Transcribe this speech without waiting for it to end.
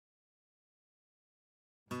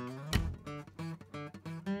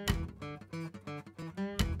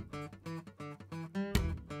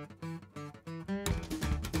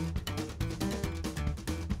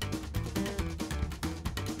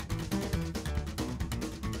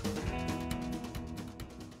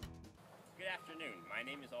My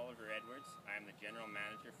name is Oliver Edwards. I am the General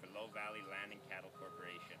Manager for Low Valley Land and Cattle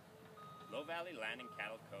Corporation. Low Valley Land and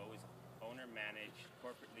Cattle Co. is an owner-managed,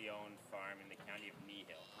 corporately owned farm in the county of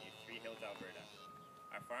Kneehill, near Three Hills, Alberta.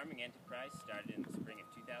 Our farming enterprise started in the spring of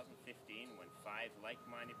 2015 when 5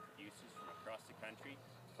 like-minded producers from across the country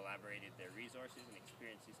collaborated their resources and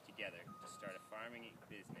experiences together to start a farming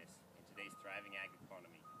business in today's thriving ag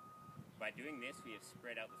economy. By doing this, we have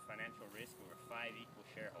spread out the financial risk over 5 equal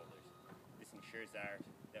shareholders. This ensures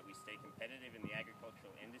that we stay competitive in the agricultural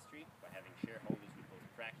industry by having shareholders with both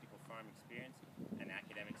practical farm experience and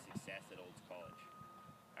academic success at Olds College.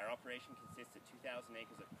 Our operation consists of 2,000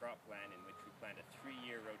 acres of cropland in which we plant a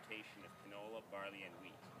 3-year rotation of canola, barley, and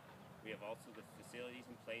wheat. We have also the facilities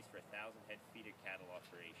in place for a 1,000-head feeder cattle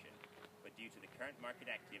operation, but due to the current market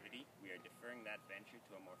activity, we are deferring that venture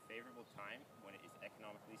to a more favorable time when it is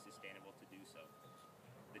economically sustainable to do so.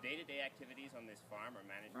 The day-to-day activities on this farm are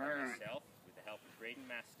managed by myself with the help of Braden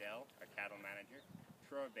Mastel, our cattle manager,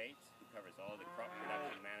 Troy Bates, who covers all of the crop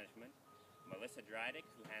production management, Melissa Drydick,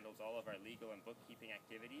 who handles all of our legal and bookkeeping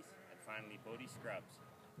activities, and finally Bodie Scrubs,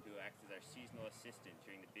 who acts as our seasonal assistant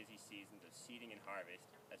during the busy seasons of seeding and harvest,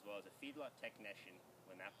 as well as a feedlot technician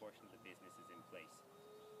when that portion of the business is in place.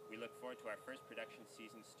 We look forward to our first production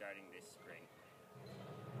season starting this spring.